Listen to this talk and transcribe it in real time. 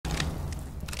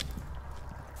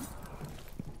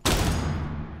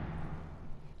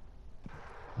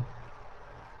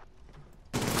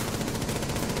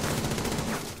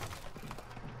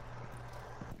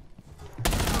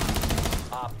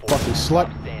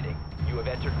slut. Standing. You have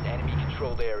entered an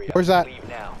enemy-controlled area. Where's that? Leave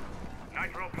now.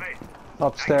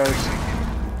 Upstairs.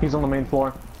 He's on the main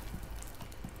floor.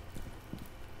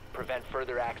 Prevent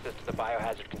further access to the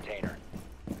biohazard container.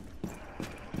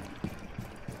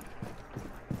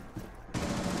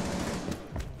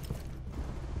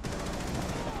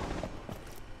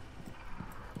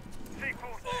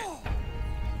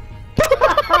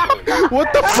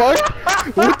 What the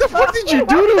fuck? What the fuck did you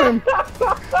do to him?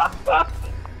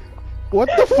 What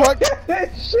the fuck?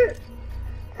 Shit!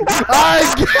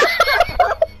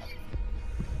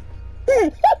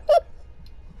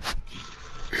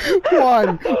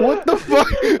 Juan, what the fuck?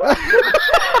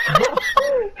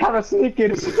 Have a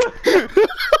sneakers.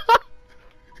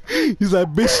 He's like,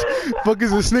 bitch, fuck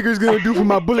is a Snickers gonna do for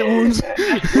my bullet wounds?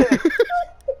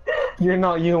 You're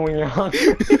not you when you're hungry.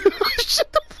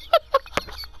 Shut the fuck.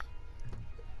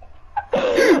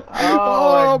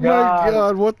 Oh my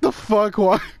god, what the fuck,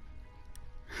 Juan?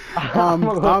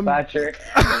 I'm Thatcher.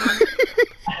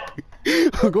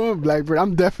 I'm going Blackbird.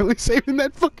 I'm definitely saving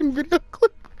that fucking video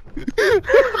clip.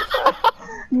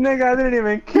 Nigga, I didn't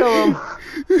even kill him.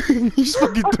 You just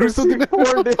fucking threw something at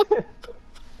him.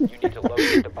 You need to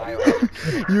locate the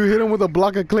biohazard. You hit him with a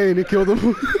block of clay and it killed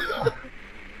him.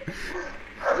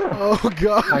 Oh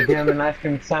god. I gave him an ice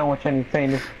cream sandwich and he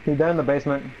fainted. He's down in the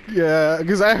basement. Yeah,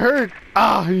 because I heard,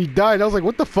 he died. I was like,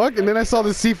 what the fuck? And then I saw the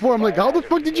C4. I'm like, how the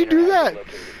fuck did you do that?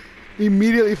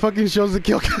 Immediately fucking shows the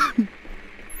kill cam.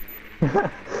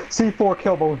 C4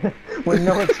 kill, but with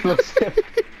no explosive.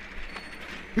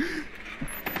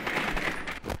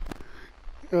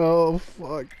 Oh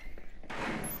fuck.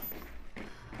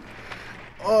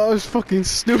 Oh, it's fucking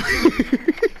stupid.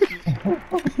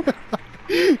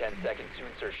 10 seconds to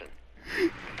insertion.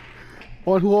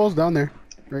 Who all's down there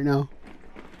right now?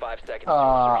 5 seconds.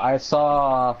 I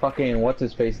saw fucking what's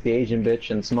his face, the Asian bitch,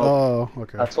 and smoke. Oh,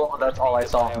 okay. That's all I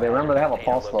saw. They remember they have a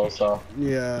pulse though, so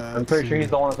Yeah. I'm pretty sure he's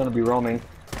the one that's gonna be roaming.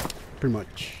 Pretty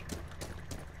much.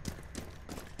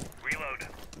 Reload.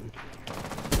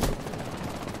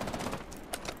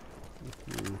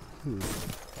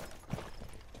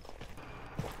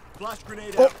 Flash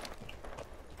grenade out.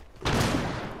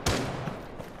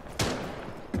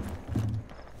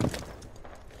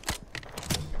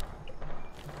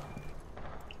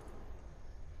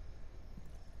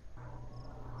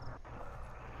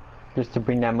 Just to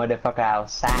bring that motherfucker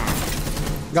outside.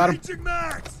 Got him.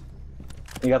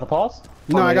 You got the pulse?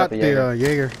 No, Oh, I you got the Jaeger.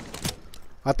 Jaeger.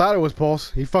 I thought it was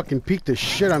Pulse. He fucking peeked the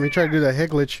shit on me. Tried to do that head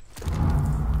glitch.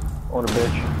 What a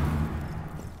bitch.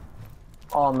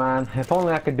 Oh man, if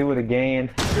only I could do it again.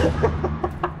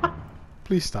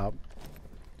 Please stop.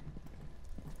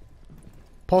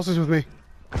 Pulse is with me.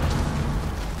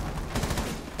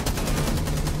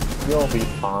 You'll be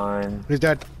fine. He's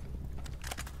dead.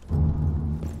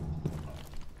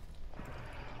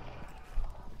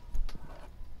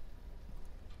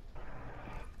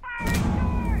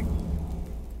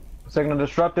 Signal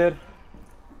disrupted.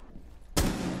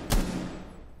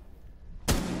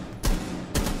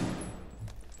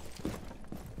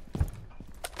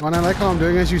 And I like how I'm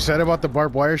doing as you said about the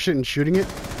barbed wire shit and shooting it.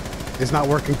 It's not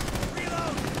working.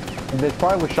 It's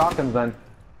probably with shotguns then.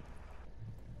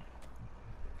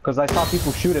 Because I saw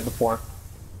people shoot it before.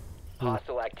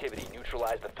 Hostile activity.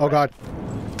 Neutralize the threat. Oh god.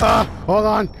 Hold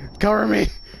on. Cover me.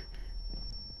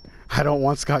 I don't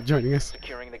want Scott joining us.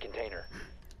 Securing the container.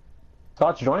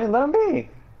 Scott's joining? Let him be.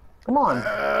 Come on.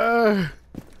 I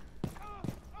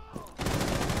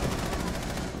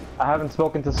haven't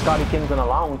spoken to Scotty Kins in a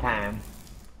long time.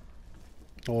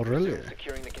 Oh really?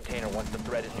 Securing the container once the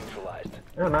threat is neutralized.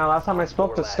 Yeah, man, last time I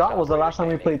spoke to Scott was the last time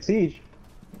we played Siege.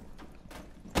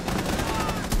 Use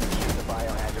the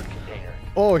biohazard container.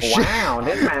 Oh shit. Wow,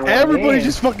 this man went Everybody in.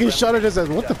 just fucking shot at us as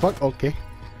what the fuck? Okay.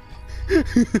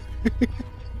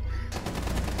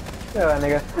 Yeah,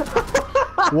 nigga.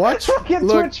 Watch. Get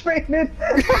Look. Twitch fainted.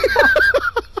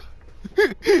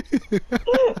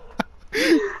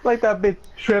 Like that bitch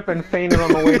tripping, fainted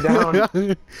on the way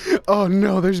down. Oh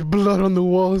no, there's blood on the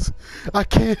walls. I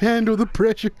can't handle the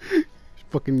pressure.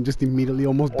 Fucking just immediately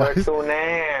almost Where dies. to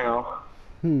now?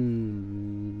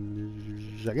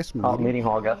 I guess Oh, meeting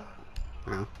hall, I guess.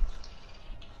 Yeah.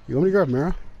 You want me to grab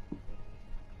Mara?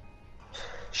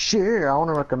 Sure, I want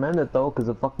to recommend it though, cause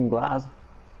of fucking glass.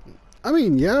 I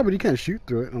mean, yeah, but you can't shoot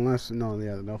through it unless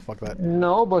no, fuck that.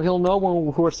 No, but he'll know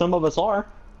where some of us are.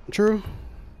 True.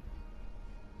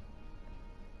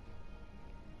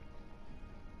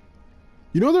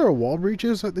 You know there are wall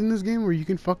breaches in this game where you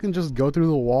can fucking just go through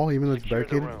the wall even though it's Secure the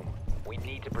barricaded? room. We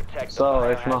need to protect So, the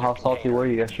it's not how biohazard salty container. were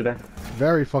you yesterday?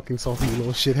 Very fucking salty, you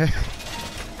little shithead.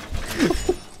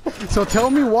 So tell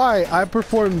me why I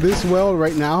perform this well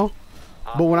right now,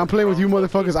 but when I'm playing with you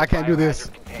motherfuckers, I can't do this.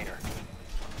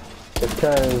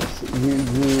 Because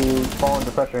you fall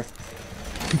under pressure.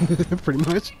 Pretty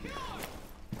much.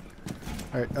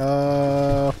 Alright,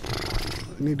 I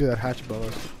need to do that hatch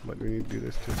bellows, but we need to do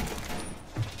this too.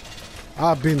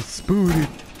 I've been spooted.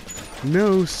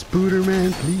 No spooter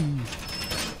man,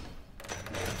 please.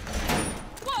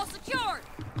 Wall secured.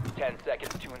 10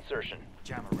 seconds to insertion.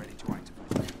 Jammer ready to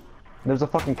activate. There's a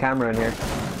fucking camera in here.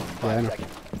 Yeah, I know. Seconds.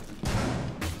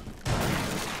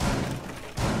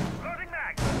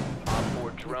 Op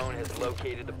 4 drone has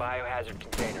located the biohazard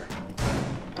container.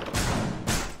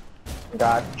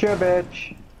 Gotcha,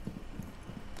 bitch.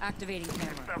 Activating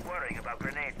camera. Stop worrying about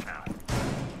grenades now.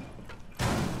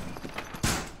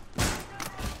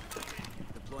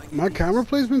 My camera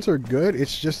placements are good.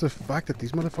 It's just the fact that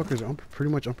these motherfuckers are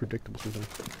pretty much unpredictable sometimes.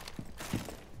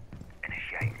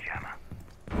 Initiate jammer.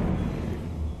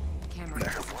 Camera.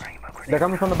 Stop worrying about grenades. They're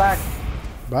coming from the back.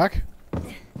 Back?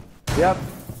 Yep.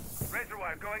 Razor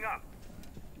wire going up.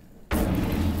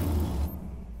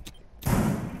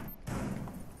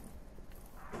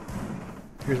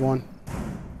 Here's one.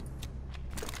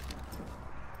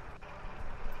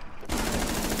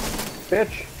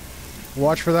 Bitch.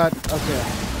 Watch for that. Okay.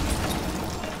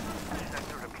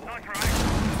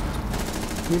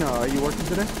 Tina, are you working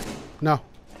today? No.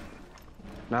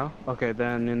 No? Okay,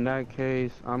 then in that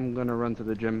case, I'm gonna run to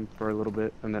the gym for a little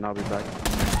bit, and then I'll be back.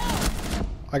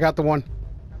 I got the one.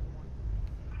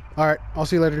 Alright, I'll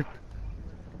see you later.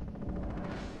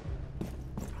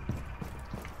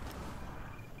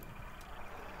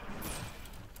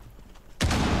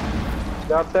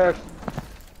 They're upstairs.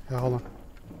 Yeah, hold on.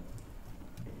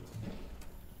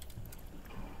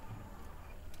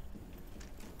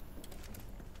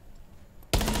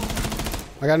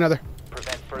 I got another.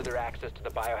 Prevent further access to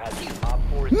the biohazard. Op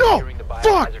 4 is No! securing the Fuck!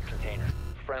 biohazard container.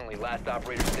 Friendly, last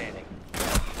operator standing.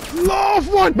 Love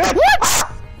one! What?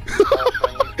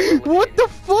 What the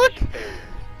fuck?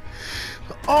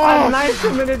 I Oh, knifed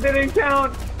him and it didn't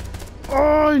count.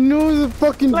 oh, I knew the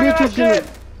fucking Look bitch at was that gonna... shit.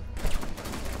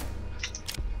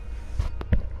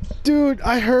 Dude,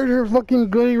 I heard her fucking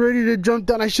getting ready to jump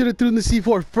down. I should have threw in the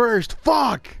C4 first.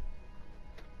 Fuck!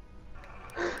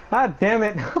 God damn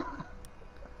it.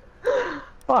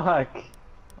 Fuck.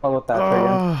 I'll look that for you.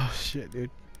 Oh, shit, dude.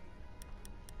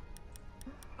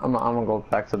 I'm gonna go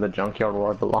back to the junkyard where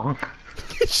I belong.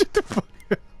 Shut the fuck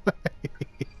up.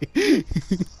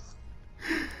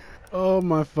 Oh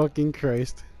my fucking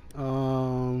Christ. I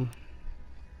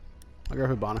got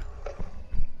Hibana.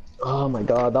 Oh my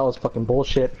god, that was fucking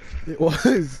bullshit. It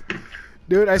was.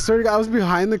 Dude, I swear to God, I was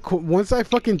behind the once I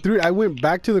fucking threw it, I went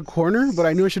back to the corner, but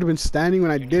I knew I should have been standing when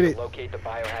I You did need it. to locate the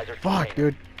biohazard Fuck,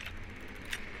 container. dude.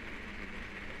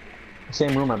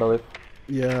 Same room, I believe.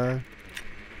 Yeah.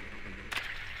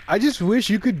 I just wish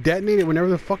you could detonate it whenever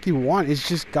the fuck you want. It's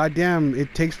just goddamn,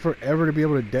 it takes forever to be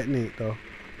able to detonate, though.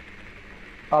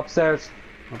 Upstairs.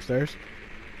 Upstairs?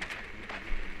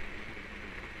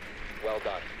 Well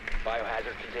done.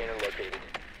 Biohazard container located.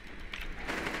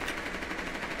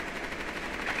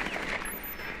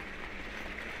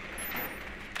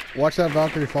 Watch that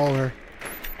Valkyrie follow her.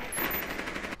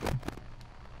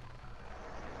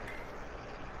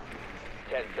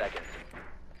 Seconds.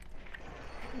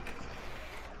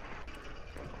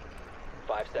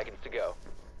 5 seconds to go.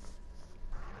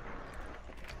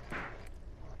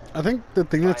 I think the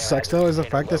thing that sucks though is the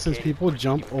fact that since people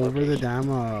jump over the damn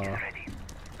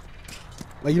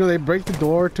like, you know, they break the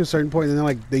door to a certain point and then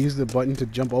like they use the button to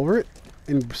jump over it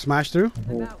and smash through.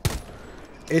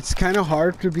 It's kind of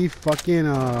hard to be fucking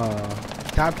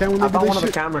tap cam when they I do found this one of the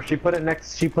shit. cameras. She put it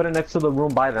next to the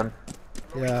room by them.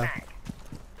 Yeah.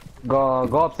 Go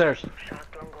upstairs.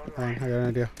 Hang on, I got an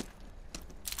idea.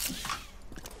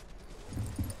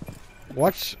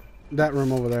 Watch that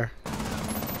room over there.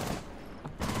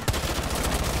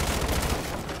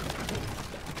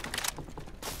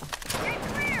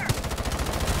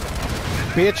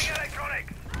 Bitch.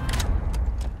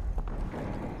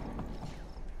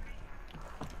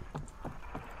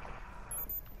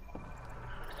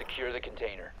 Secure the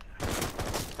container.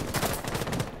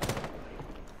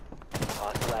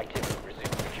 Hostile activity. Resume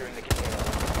securing the container.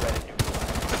 Threat is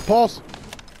neutralized. Pulse.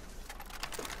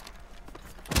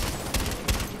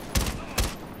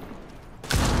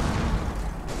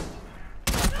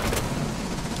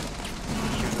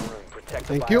 Secure the room. Protect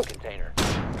the Thank you. container.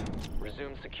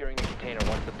 Resume securing the container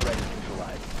once the threat is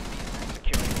neutralized.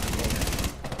 Securing the container.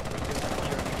 Resume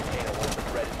securing the container once the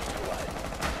threat is neutralized.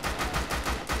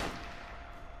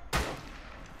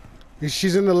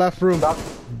 She's in the left room. Stop.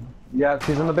 Yeah,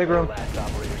 she's in the big room. Last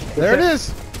operator standing. There it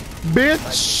is.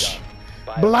 Bitch!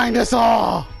 Bio- Blind us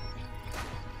all!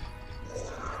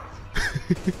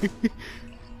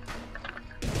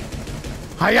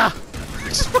 Hiya!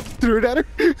 Just fucking threw it at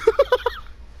her.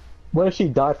 What if she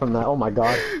died from that? Oh my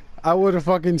god. I would have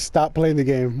fucking stopped playing the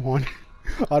game. One.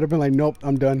 I'd have been like, nope,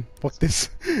 I'm done. Fuck this.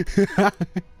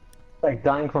 Like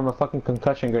dying from a fucking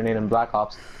concussion grenade in Black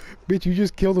Ops. Bitch, you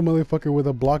just killed a motherfucker with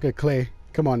a block of clay.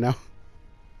 Come on now.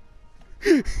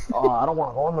 Oh, I don't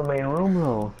want to go in the main room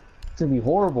though. It's gonna be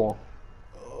horrible.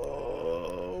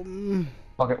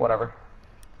 Okay, whatever.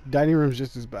 Dining room's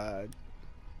just as bad.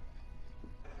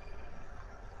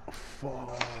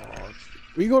 Fuck.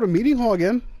 We go to meeting hall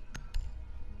again.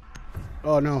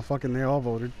 Oh no, fucking they all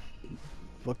voted.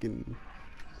 Fucking.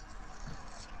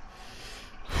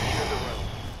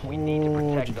 We need to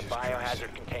protect the Jesus biohazard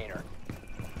Christ. container.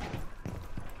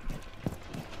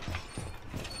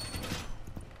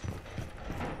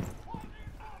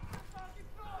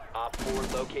 Op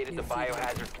 4 located the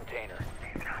biohazard container.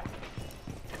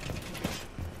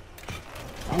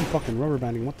 I'm fucking rubber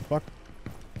banding. What the fuck?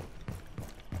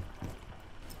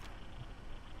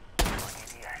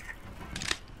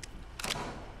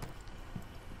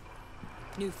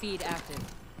 New feed active.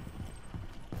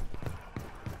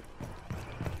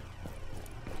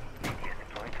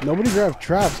 Nobody grabbed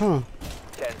traps, huh?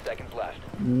 10 seconds left.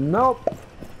 Nope.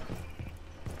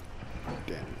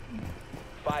 Damn.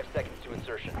 5 seconds to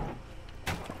insertion.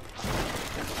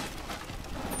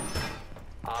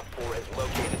 Op 4 has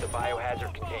located the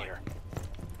biohazard container.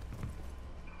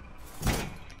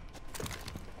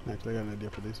 Actually, I got an idea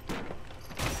for this.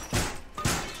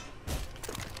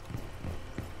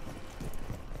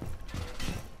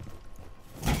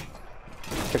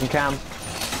 Chicken cam.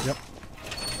 Yep.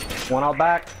 One out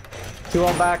back. Two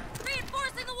out back.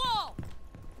 Reinforcing the wall.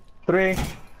 Three.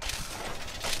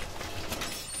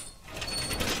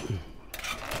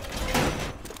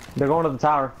 They're going to the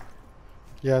tower.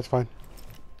 Yeah, it's fine.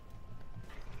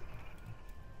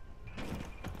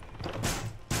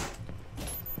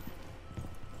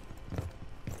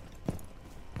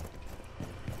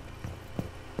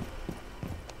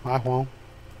 Hi, Juan.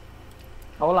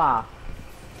 Hola.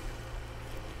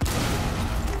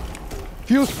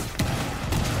 Fuse!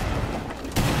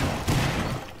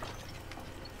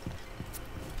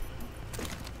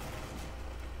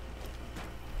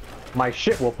 My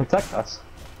shit will protect us.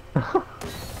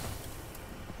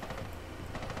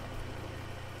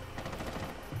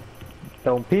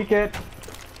 Don't peek it. I'm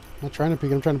not trying to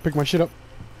peek, I'm trying to pick my shit up.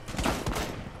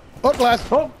 Oh, glass!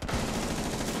 Oh!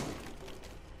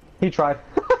 He tried.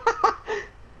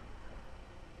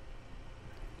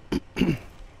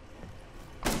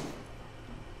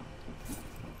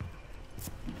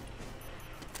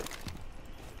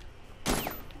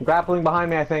 Grappling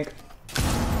behind me, I think.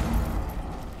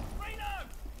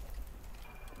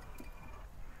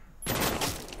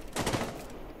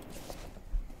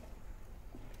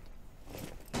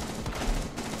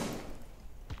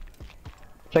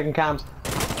 Checking cams.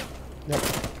 Yep.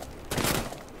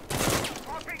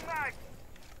 Swapping mag.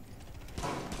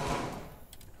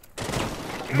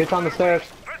 Bitch on the stairs.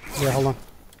 Yeah, hold on.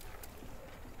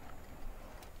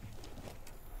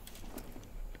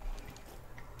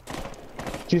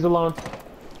 She's alone.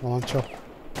 Hold on, chill.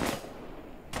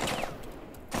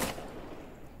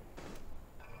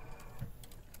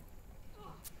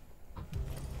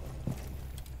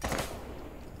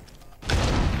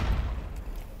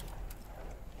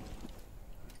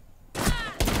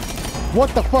 What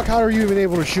the fuck? How are you even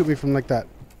able to shoot me from like that?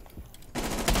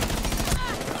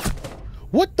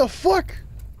 What the fuck?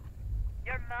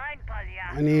 You're mine, buddy.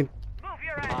 I need Move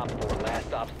your ass. Op 4 last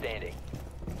stop standing.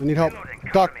 help. Reloading,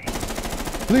 Doc, cover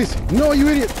me. please. No, you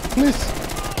idiot. Please.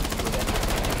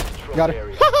 Control Got it.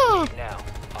 area. Ha Now,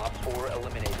 Op 4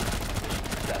 eliminated.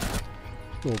 Successful.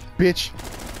 Little bitch.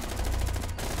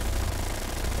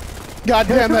 God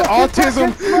damn that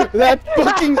autism. That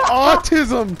fucking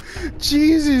autism.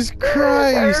 Jesus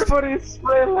Christ. Everybody's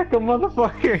spraying like a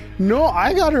motherfucker. No,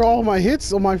 I got her all my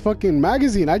hits on my fucking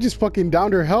magazine. I just fucking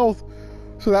downed her health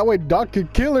so that way Doc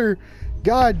could kill her.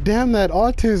 God damn that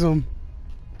autism.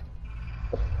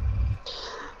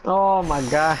 Oh my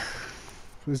god.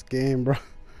 This game, bro.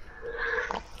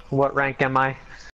 What rank am I?